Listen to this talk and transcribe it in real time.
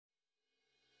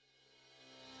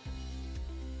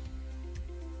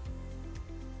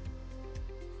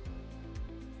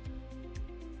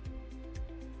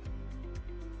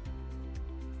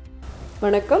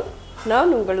வணக்கம்,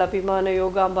 நான் உங்கள் அபிமான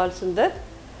யோகாம்பால் சுந்தர்.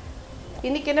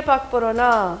 இன்றைக்கி என்ன பார்க்க போகிறோன்னா,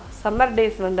 சம்மர்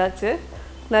டேஸ் வந்தாச்சு.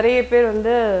 நிறைய பேர்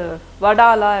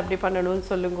வடாலாம் எப்படி பண்ணணும்னு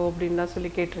சொல்லுங்க அப்படின்லாம்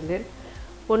சொல்லி கேட்டிருந்தேன்.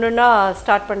 ஒன்றுன்னா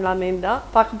ஸ்டார்ட் பண்ணலாமேன்னு தான்.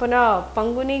 பார்க்க போனால்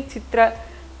பங்குனி சித்திரை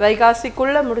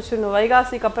வைகாசிக்குள்ளே முடிச்சிடணும்.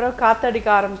 வைகாசிக்கு அப்புறம்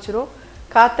காற்றடிக்க ஆரம்பிச்சிடும்.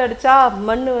 காற்றடிச்சா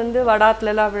மண்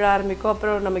வடாத்துலலாம் விழ ஆரம்பிக்கும்.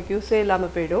 அப்புறம் நமக்கு யூஸே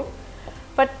இல்லாமல் போயிடும்.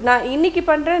 பட் நான் இன்றைக்கி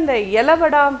பண்ணுற இந்த இலை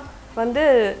வடாம்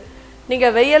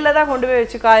நீங்கள் வெயிலில் தான் கொண்டு போய்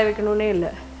வச்சு காய வைக்கணுன்னே இல்லை.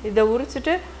 இதை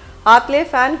உரிச்சிட்டு ஆற்றுலேயே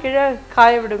ஃபேன் கீழே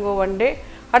காய விடுங்க ஒன் டே.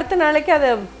 அடுத்த நாளைக்கு அதை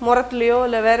முரத்துலேயோ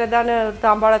இல்லை வேறு ஏதான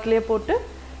தாம்பாளத்துலேயோ போட்டு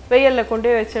வெயிலில் கொண்டு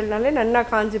போய் வச்சதுனாலே நல்லா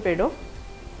காஞ்சி போயிடும்.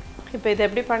 இப்போ இதை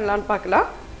எப்படி பண்ணலான்னு பார்க்கலாம்.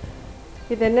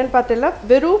 இது என்னென்னு பார்த்தீங்கன்னா,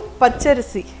 வெறும்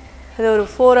பச்சரிசி அதை ஒரு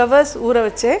 4 hours ஊற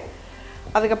வச்சேன்.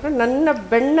 அதுக்கப்புறம் நல்லா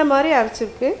வெண்ணெய் மாதிரி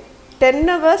அரைச்சிருக்கு. 10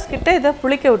 hours கிட்ட இதை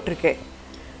புளிக்க விட்டுருக்கேன்.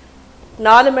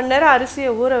 4 மணி நேரம்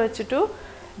அரிசியை ஊற வச்சுட்டு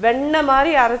வெண்ணெய்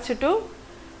மாதிரி அரைச்சிட்டு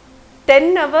 10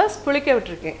 hours புளிக்க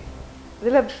விட்டுருக்கேன்.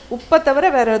 இதில் உப்பை தவிர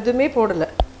வேறு எதுவுமே போடலை.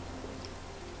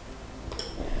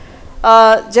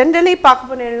 ஜென்ரலி பார்க்க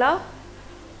போனேன்னா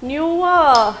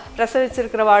நியூவாக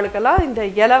பிரசவிச்சிருக்கிற வாழ்க்கெல்லாம் இந்த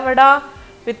இலவடா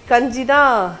வித் கஞ்சி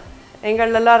தான்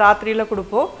எங்களெல்லாம் ராத்திரியில்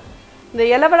கொடுப்போம். இந்த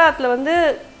இலவடாத்தில்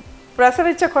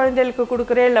பிரசவித்த குழந்தைகளுக்கு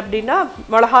கொடுக்குறேன் அப்படின்னா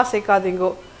மிளகா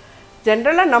சேர்க்காதீங்கோ.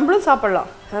 ஜென்ரலாக நம்மளும்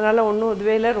சாப்பிட்லாம், அதனால் ஒன்றும்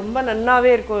இதுவே இல்லை, ரொம்ப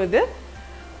நன்னாவே இருக்கும். இது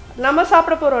நம்ம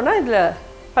சாப்பிட போகிறோன்னா இதில்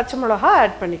பச்சை மிளகா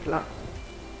ஆட் பண்ணிக்கலாம்.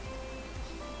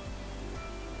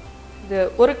 இது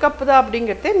 1 கப்பு தான்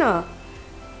அப்படிங்கிறதே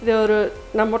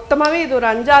நான் மொத்தமாகவே இது ஒரு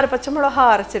 5-6 பச்சை மிளகா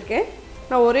அரைச்சிருக்கேன்.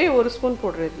 நான் ஒரே 1 ஸ்பூன்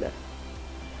போடுறேன். இதில்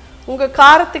உங்கள்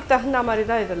காரத்துக்கு தகுந்த மாதிரி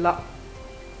தான் இதெல்லாம்.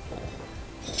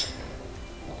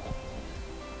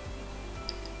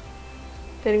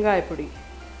 பெருங்காயப்பொடி,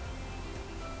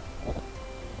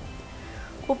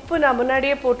 உப்பு நான்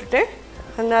முன்னாடியே போட்டுட்டேன்,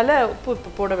 அதனால் உப்பு இப்போ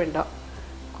போட வேண்டாம்.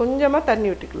 கொஞ்சமாக தண்ணி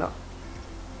விட்டுக்கலாம்.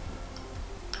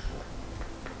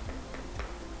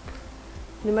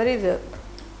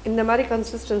 இந்த மாதிரி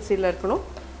கன்சிஸ்டன்சியில் இருக்கணும்.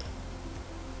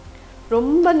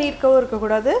 ரொம்ப நீர்க்கவும்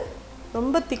இருக்கக்கூடாது,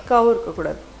 ரொம்ப திக்காகவும்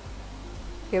இருக்கக்கூடாது.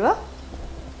 ஓகேவா?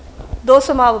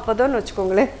 தோசை மாவு பதம்னு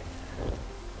வச்சுக்கோங்களேன்.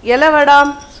 இலை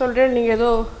வடாம் சொல்கிறேன், நீங்கள்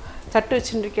ஏதோ தட்டு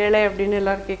வச்சுருக்கேளே அப்படின்னு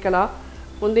எல்லோரும் கேட்கலாம்.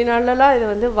 முந்தின நாள்லலாம்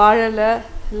இது வாழலை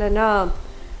இல்லைன்னா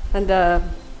அந்த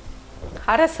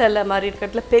அரசலை மாதிரி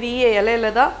இருக்கிறதுல பெரிய இலையில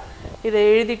தான் இதை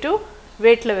எழுதிட்டு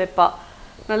வெயிட்டில் வைப்பா.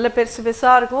 நல்ல பெருசு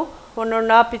பெருசாக இருக்கும். ஒன்று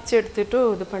ஒன்றா பிச்சு எடுத்துகிட்டு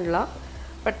இது பண்ணலாம்.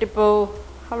 பட் இப்போது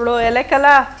அவ்வளோ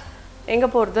இலைக்கெல்லாம் எங்கே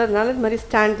போகிறது, அதனால இது மாதிரி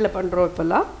ஸ்டாண்டில் பண்ணுறோம்.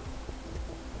 இப்போல்லாம்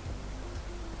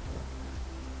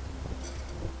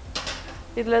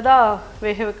இதில் தான்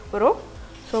வேக வைக்க போகிறோம்.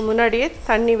 ஸோ முன்னாடியே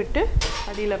தண்ணி விட்டு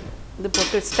அடியில் இது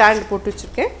போட்டு ஸ்டாண்ட் போட்டு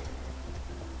வச்சுருக்கேன்.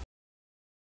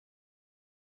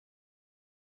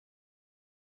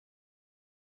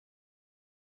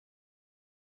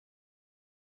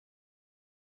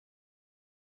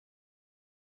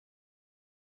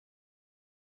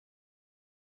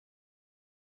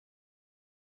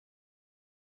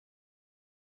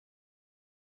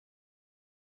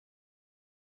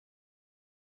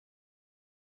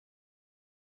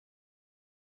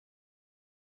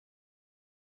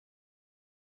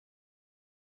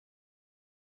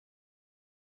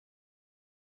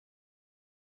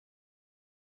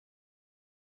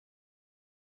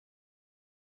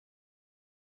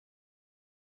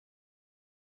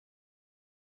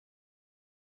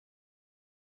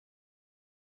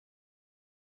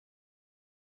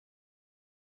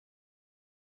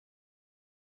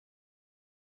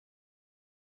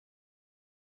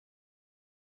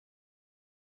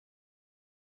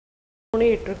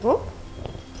 இருக்கோம்.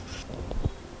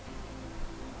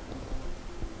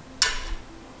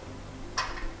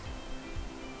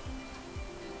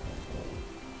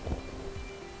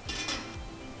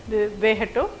 இது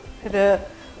வேகட்டும். இது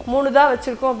 3 தான்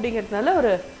வச்சுருக்கோம் அப்படிங்கிறதுனால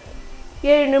ஒரு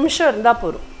 7 நிமிஷம் இருந்தால்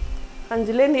போதும்.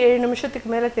 5லேருந்து 7 நிமிஷத்துக்கு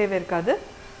மேலே தேவை இருக்காது.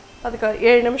 அதுக்கு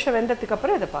 7 நிமிஷம் வெந்ததுக்கு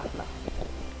அப்புறம் இதை பார்க்கலாம்.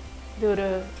 இது ஒரு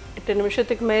 8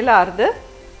 நிமிஷத்துக்கு மேலே ஆறுது,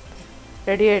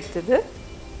 ரெடியாக எடுத்தது.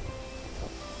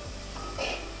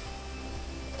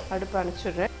 அடுப்பு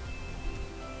அணைச்சிடுறேன்.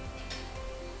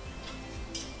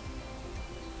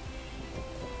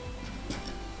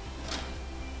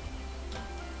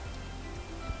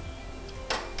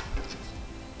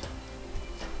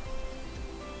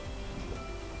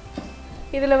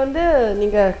 இதில்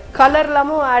நீங்கள்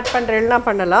கலர்லாமும் ஆட் பண்ணுறேன்னா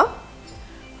பண்ணலாம்.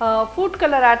 ஃபுட்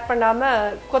கலர் ஆட்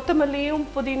பண்ணாமல் கொத்தமல்லியும்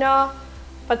புதினா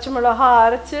பச்சை மிளகா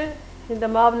அரைச்சி இந்த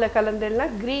மாவில் கலந்தேன்னா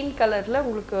க்ரீன் கலரில்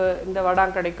உங்களுக்கு இந்த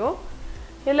வடாம் கிடைக்கும்.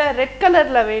 இல்லை ரெட்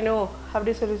கலரில் வேணும்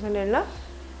அப்படி சொன்னீங்கன்னா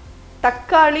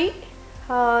தக்காளி,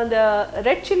 அந்த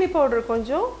ரெட் சில்லி பவுடர்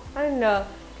கொஞ்சம் அண்ட்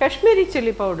காஷ்மீரி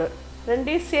சில்லி பவுடர்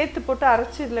ரெண்டையும் சேர்த்து போட்டு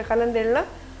அரைச்சி இதில் கலந்தேன்னா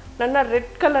நல்லா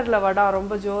ரெட் கலரில் வடை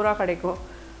ரொம்ப ஜோராக கிடைக்கும்.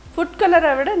 ஃபுட்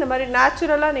கலரை விட இந்த மாதிரி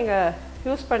நேச்சுரலாக நீங்கள்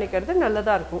யூஸ் பண்ணிக்கிறது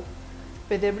நல்லதாக இருக்கும்.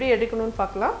 இப்போ இது எப்படி எடுக்கணும்னு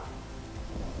பார்க்கலாம்.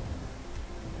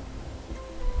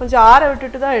 கொஞ்சம் ஆற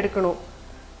விட்டுட்டு தான் எடுக்கணும்.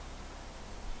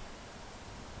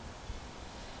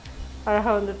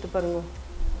 அழகாக வந்துட்டு பாருங்க.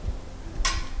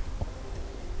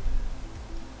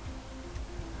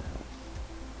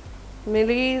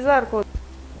 மெலிசாக இருக்கும்.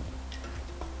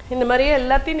 இந்த மாதிரியே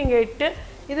எல்லாத்தையும் நீங்கள் இட்டு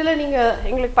இதில் நீங்கள்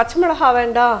எங்களுக்கு பச்சை மிளகா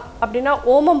வேண்டாம் அப்படின்னா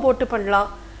ஓமம் போட்டு பண்ணலாம்.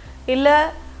 இல்லை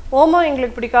ஓமம்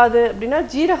எங்களுக்கு பிடிக்காது அப்படின்னா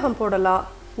ஜீரகம் போடலாம்.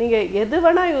 நீங்கள் எது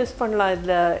வேணால் யூஸ் பண்ணலாம்.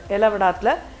 இதில்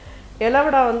இலவடாத்தில்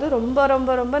இலவடா வந்து ரொம்ப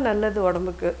ரொம்ப ரொம்ப நல்லது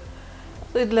உடம்புக்கு.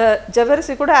 இதில்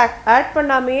ஜவ்வரிசி கூட ஆட்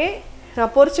பண்ணாமையே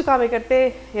நான் பொரிச்சு காமிக்கிறதே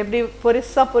எப்படி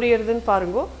பொரிசாக பொரியறதுன்னு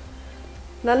பாருங்க.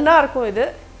 நல்லா இருக்கும். இது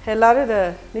எல்லோரும் இதை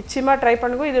நிச்சயமாக ட்ரை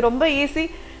பண்ணுங்க. இது ரொம்ப ஈஸி.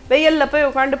 வெயிலில் போய்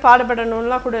உட்காந்து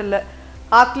பாடுபடணும்லாம் கூட இல்லை.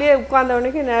 ஆற்றுலேயே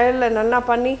உட்காந்தவனுக்கு நிழலில் நல்லா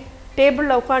பண்ணி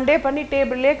டேபிளில் உட்காண்டே பண்ணி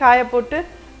டேபிள்லேயே காய போட்டு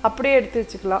அப்படியே எடுத்து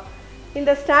வச்சுக்கலாம்.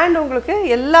 இந்த ஸ்டாண்ட் உங்களுக்கு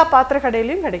எல்லா பாத்திர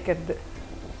கடையிலையும் கிடைக்கிறது.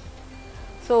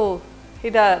 ஸோ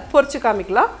இதை பொரிச்சு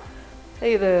காமிக்கலாம்.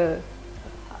 இது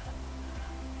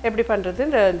எப்படி பண்ணுறது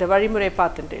இந்த வழிமுறையை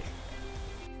பார்த்துட்டு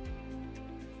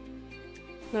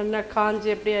நல்லா காஞ்சி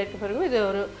எப்படி ஆகிட்டு பாருங்க. இது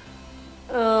ஒரு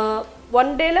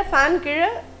 1 டேயில் ஃபேன் கீழே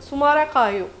சுமாராக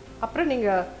காயும். அப்புறம்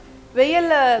நீங்கள்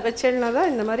வெயிலில் வச்சேன்னா தான்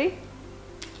இந்த மாதிரி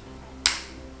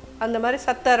அந்த மாதிரி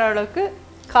சத்தற அளவுக்கு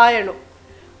காயணும்.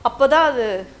 அப்போ தான் அது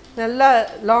நல்லா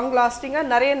லாங்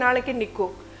லாஸ்டிங்காக நிறைய நாளைக்கு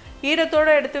நிற்கும்.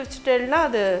 ஈரத்தோடு எடுத்து வச்சுட்டேன்னா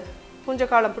அது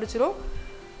கொஞ்சம் காலம் பிடிச்சிரும்.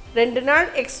 2 நாள்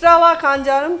எக்ஸ்ட்ராவாக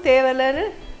காஞ்சாலும் தேவையில்லைன்னு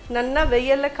நல்லா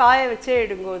வெயிலில் காய வச்சே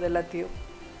எடுங்கோ. இது எல்லாத்தையும்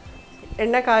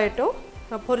எண்ணெய் காயட்டும்.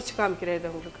 நான் பொரிச்சு காமிக்கிறேன்.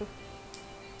 இது உங்களுக்கு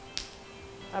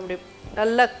அப்படி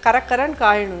நல்லா கரக்கரன்னு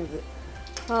காயணும். இது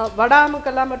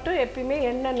வடாமுக்கெல்லாம் மட்டும் எப்பயுமே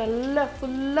எண்ணெய் நல்லா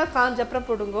ஃபுல்லாக காஞ்சப்புறம்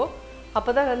போடுங்கோ. அப்போ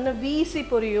தான் நல்லா வீசி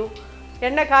பொரியும்.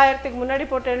 எண்ணெய் காயறதுக்கு முன்னாடி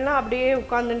போட்டேன்னா அப்படியே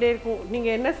உட்காந்துட்டே இருக்கும்.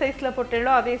 நீங்கள் என்ன சைஸில்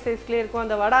போட்டேலோ அதே சைஸ்லேயே இருக்கும்.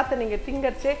 அந்த வடாத்தை நீங்கள்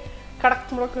திங்கரிச்சே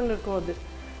கடக்கு முடக்குன்னு இருக்கும். அது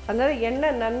அதனால்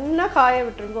எண்ணெய் நல்லா காய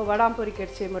விட்டுருங்கோ வடாம்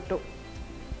பொரிக்கரிச்சே மட்டும்.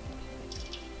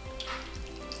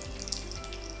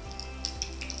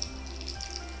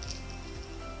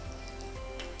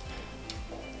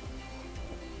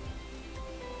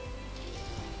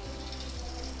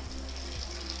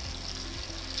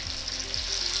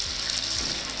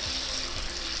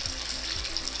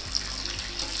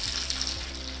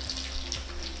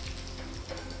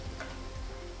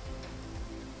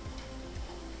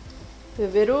 இது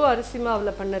வெறும் அரிசி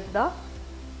மாவில் பண்ணது தான்.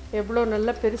 எவ்வளோ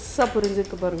நல்லா பெருசாக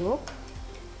புரிஞ்சிருக்கு பாருங்க.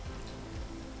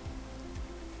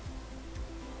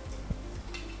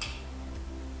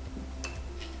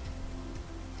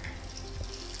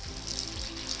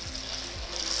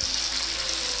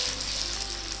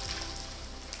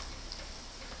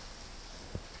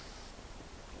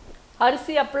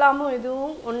 அரிசி அப்பளாமும்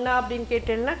இதுவும் ஒன்றா அப்படின்னு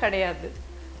கேட்டேன்னா கிடையாது.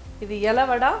 இது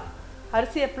இலவடா,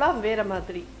 அரிசி அப்பளம் வேறு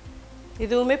மாதிரி.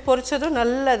 இதுவுமே பொரிச்சதும்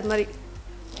நல்ல அது மாதிரி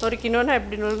நொறுக்கினோன்னா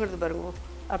எப்படி நொறுங்கிறது பாருங்க.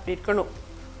 அப்படி இருக்கணும்.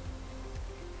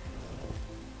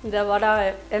 இந்த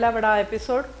இலவடா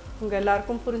எபிசோட் உங்கள்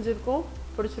எல்லாருக்கும்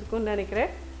பிடிச்சிருக்கும்னு நினைக்கிறேன்.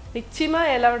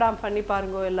 நிச்சயமாக இலவடா பண்ணி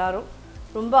பாருங்க எல்லாரும்.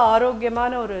 ரொம்ப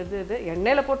ஆரோக்கியமான ஒரு இது.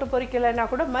 எண்ணெயில் போட்டு பொரிக்கலைன்னா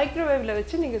கூட மைக்ரோவேவில்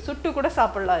வச்சு நீங்கள் சுட்டு கூட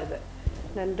சாப்பிட்லாம். இது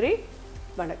நன்றி,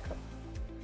 வணக்கம்.